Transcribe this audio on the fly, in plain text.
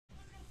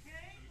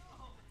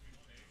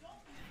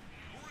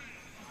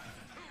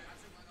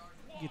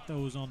Get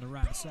those on the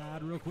right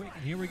side real quick,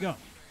 and here we go.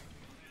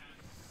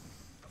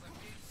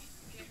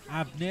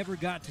 I've never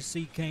got to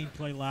see Kain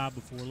play live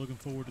before. Looking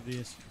forward to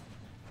this.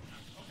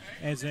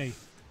 As a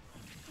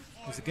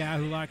guy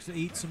who likes to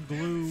eat some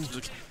glue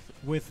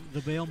with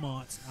the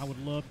Belmonts, I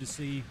would love to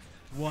see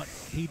what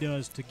he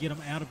does to get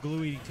them out of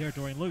glue eating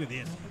territory. And look at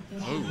this.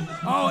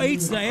 Oh,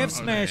 eats the F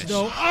smash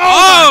though.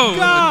 Oh, my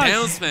God.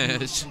 Down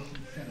smash.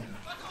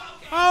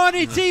 Oh, and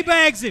he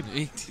teabags him.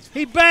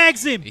 He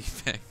bags him. He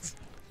bags.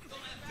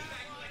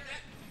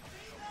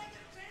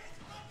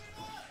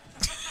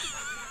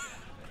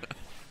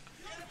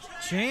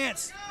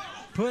 Chance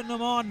putting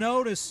them on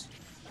notice.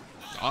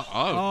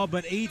 Oh,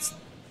 but eats.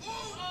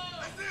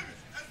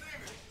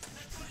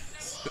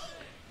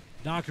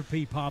 Dr.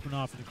 P popping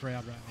off in the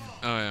crowd right now.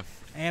 Oh, yeah.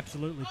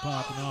 Absolutely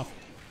popping off.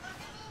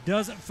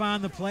 Doesn't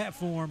find the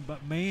platform,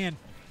 but man.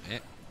 Yeah.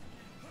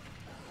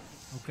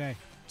 Okay.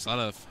 It's a lot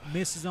of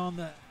misses on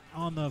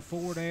the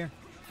forward air.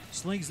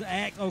 Slings the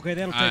axe. Okay,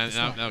 that'll take a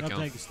stop. That'll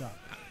take a stop.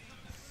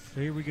 So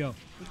here we go.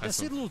 I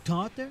see a little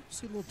taunt there.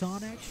 See a little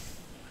taunt action.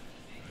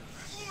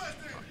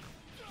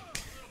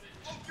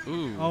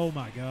 Ooh. Oh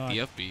my God. The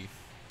FB.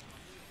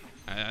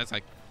 That's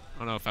like, I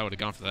don't know if I would have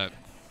gone for that.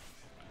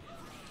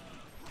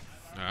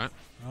 All right.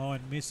 Oh,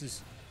 and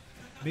misses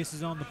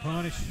on the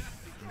punish.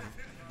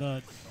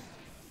 Oh,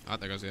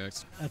 there goes the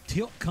X. A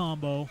tilt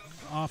combo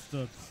off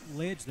the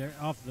ledge there,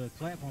 off the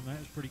platform. That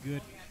was pretty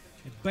good.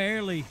 It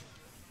barely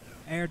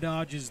air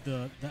dodges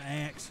the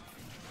axe.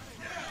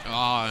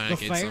 Oh, and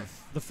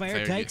the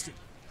fair takes it.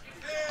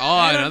 Oh,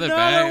 and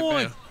another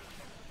one. bag.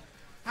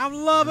 I'm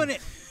loving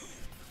it.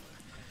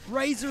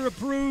 Razor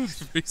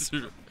approved.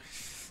 Razor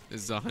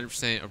is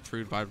 100%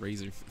 approved by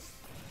Razor.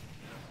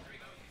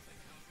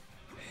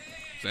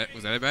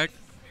 Was that a bag?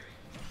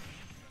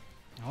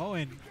 Oh,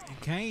 and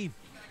Kain.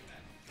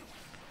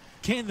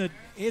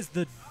 Is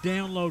the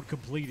download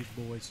completed,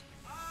 boys?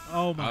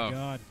 Oh my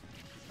God.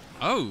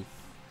 Oh.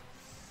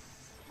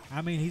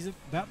 I mean, he's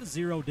about to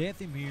zero death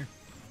him here.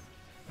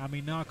 I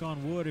mean, knock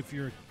on wood if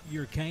you're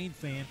a Kain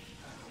fan.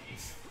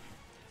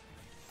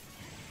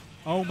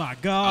 Oh my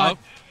God.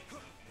 Oh.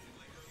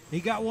 He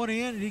got one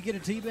in. Did he get a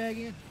teabag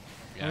in?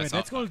 Yeah, okay,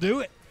 that's going to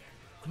do it.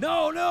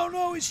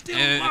 No, he's still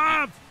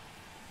alive.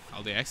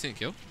 Oh, the accident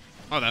kill?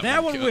 Oh,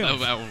 that one will.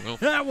 That one will.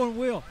 That one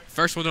will.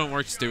 First one don't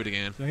work, just do it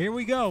again. So here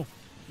we go.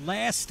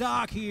 Last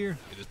stock here.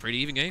 It was a pretty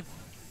even game.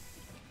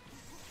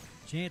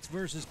 Chance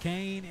versus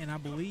Kain, and I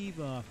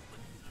believe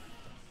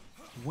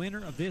winner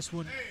of this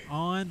one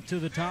on to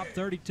the top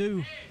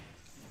 32.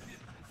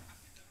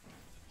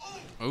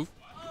 Oh.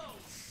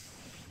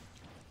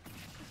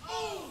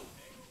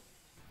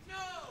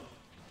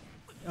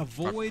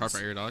 Avoids. Proper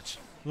air dodge.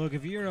 Look,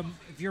 if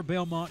you're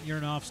Belmont and you're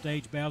an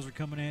offstage, Bowser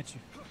coming at you.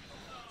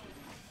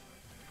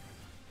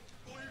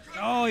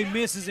 Oh, he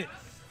misses it.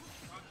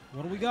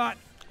 What do we got?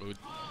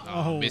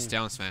 Oh, missed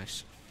down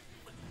smash.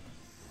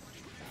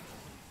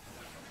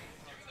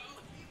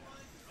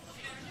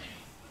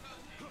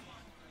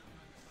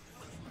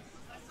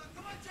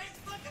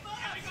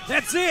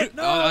 That's it.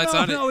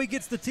 No, he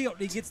gets the tilt.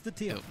 He gets the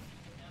tilt.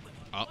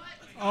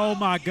 Oh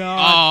my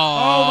God.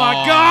 Oh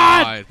my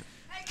God.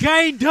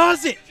 Kain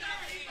does it.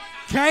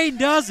 Kain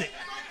does it.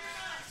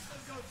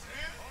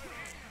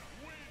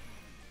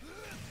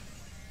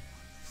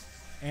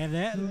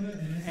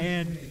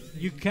 And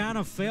you kind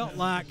of felt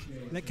like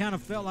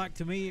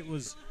to me it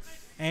was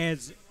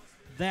as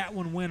that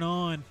one went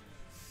on,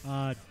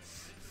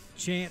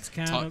 Chance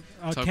Kain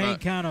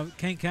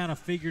kind of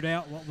figured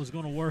out what was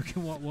going to work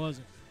and what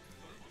wasn't.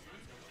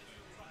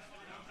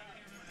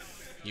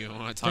 You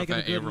want to talk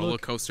about a roller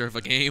coaster of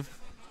a game?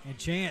 And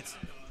Chance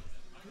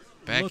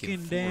back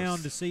looking down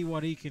to see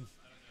what he can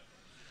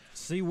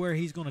see where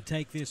he's going to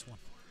take this one.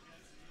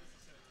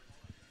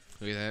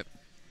 Look at that,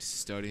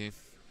 studying,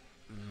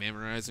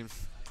 memorizing.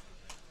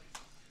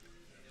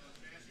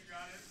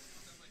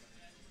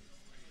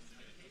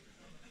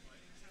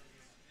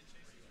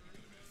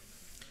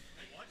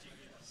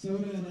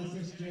 Soda and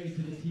SSJ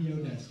to the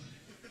TO desk.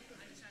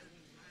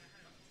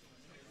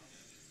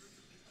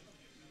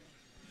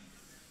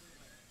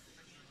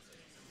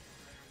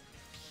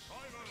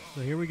 So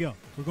here we go.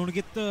 We're gonna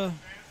get the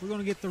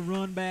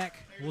run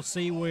back. We'll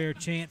see where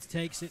Chance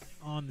takes it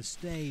on the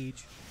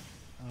stage.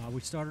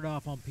 We started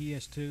off on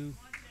PS2,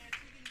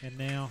 and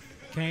now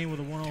Kain with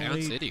a 1-0 lead.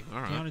 Counted City,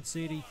 all right. Counted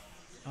City.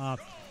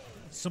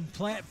 Some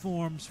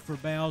platforms for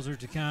Bowser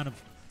to kind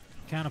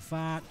of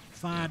find,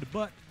 yeah.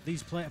 But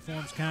these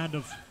platforms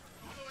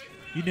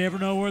you never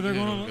know where they're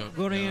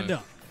going to end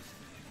up.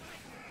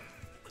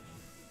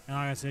 And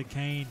like I said,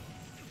 Kain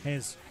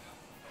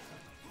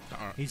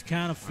he's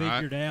kind of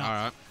figured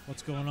out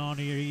what's going on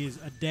here. He has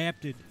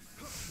adapted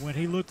when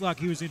he looked like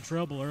he was in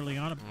trouble early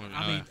on.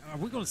 I mean, are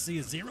we going to see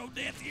a zero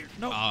death here?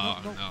 No.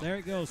 There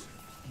it goes.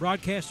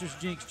 Broadcaster's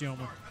jinx,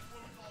 gentlemen.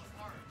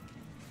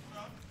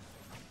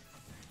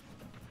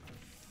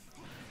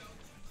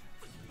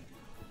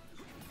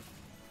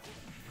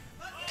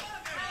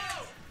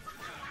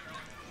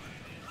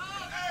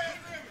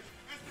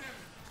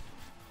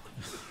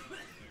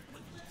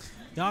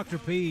 Dr.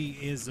 P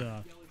is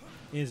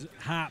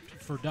hyped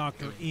for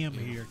Dr. M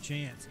here.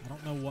 Chance. I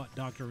don't know what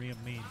Dr. M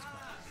means.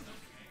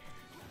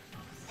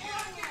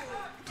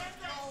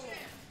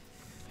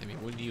 I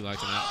mean, wouldn't you like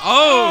to know?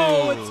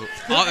 Oh!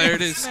 Oh, there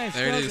it is. Smash,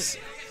 There it does is.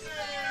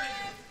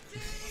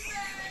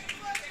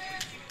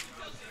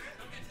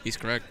 He's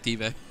correct.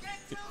 T-back.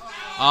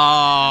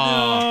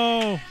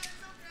 Oh. No.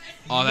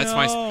 Oh, that's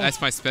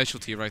No. my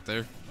specialty right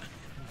there.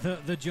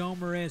 The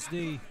Jomer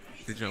SD.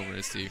 The Jomer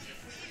SD.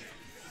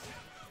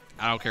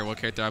 I don't care what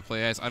character I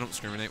play as. I don't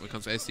discriminate when it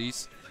comes to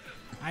SDs.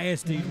 I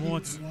ISD'd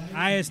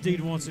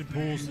once in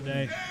pools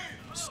today.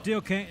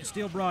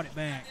 Still brought it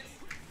back,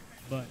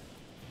 but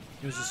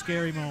it was a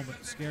scary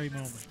moment. Scary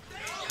moment.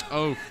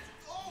 Oh.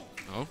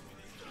 Oh.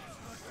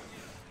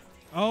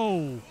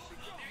 Oh.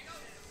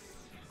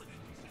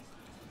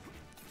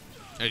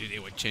 I didn't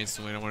know what chance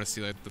to win. I want to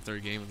see like the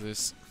third game of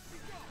this.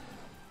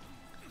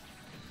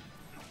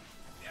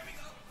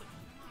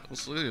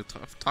 Let's look at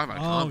talk about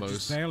combos.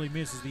 Just barely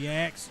misses the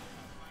axe.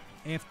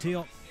 F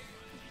tilt.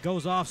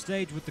 Goes off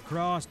stage with the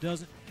cross.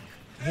 Doesn't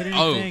hit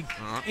anything.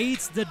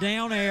 Eats the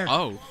down air.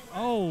 Oh.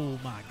 Oh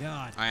my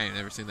God. I ain't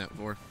never seen that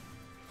before.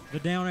 The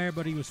down air,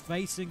 but he was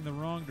facing the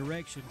wrong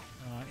direction.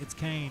 It's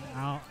Kain.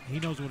 He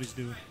knows what he's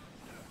doing.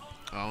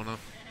 Oh no.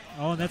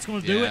 Oh, and that's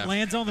going to do Yeah. it.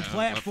 Lands on the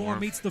Platform.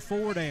 platform. Eats the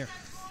forward air.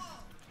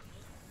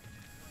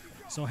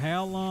 So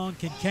how long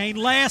can Kain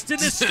last in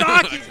this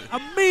stock?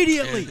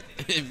 Immediately.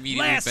 Immediately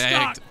Last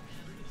bagged. stock.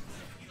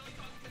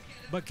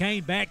 But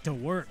Kain back to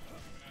work.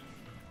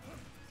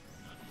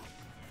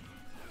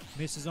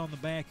 Misses on the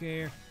back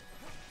air.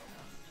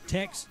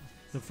 Techs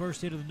the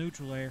first hit of the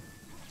neutral air.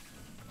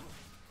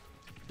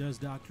 Does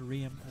Dr.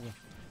 M or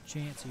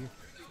Chance here.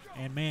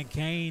 And man,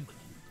 Kain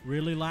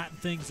really lighting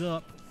things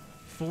up.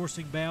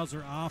 Forcing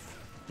Bowser off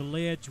the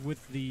ledge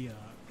with the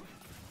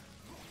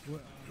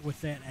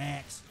with that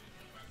axe.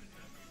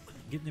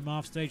 Getting him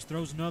off stage.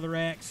 Throws another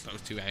axe.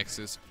 Those two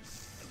axes.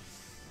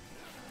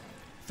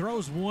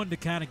 Throws one to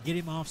kind of get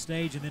him off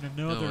stage, and then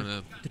another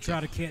no. to try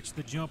to catch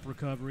the jump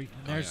recovery.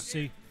 And there's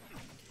see,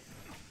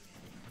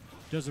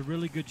 does a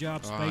really good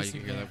job Oh, you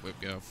spacing can hear that. that whip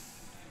go.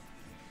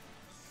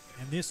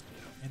 And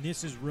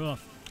this is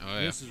rough. Oh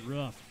yeah. This is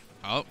rough.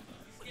 Oh.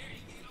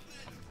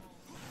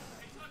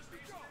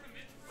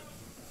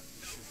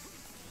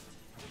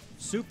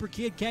 Super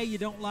Kid K, you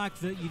don't like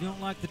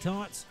the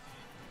taunts?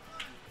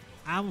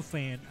 I'm a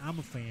fan. I'm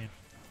a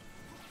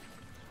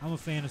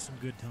fan of some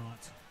good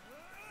taunts.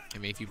 I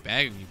mean, if you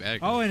bag him, you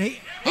bag him. Oh, and he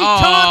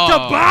taunted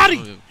the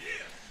body.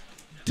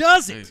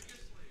 Does it?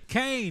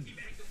 Kain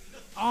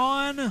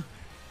on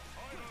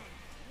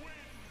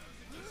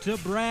to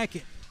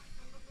bracket.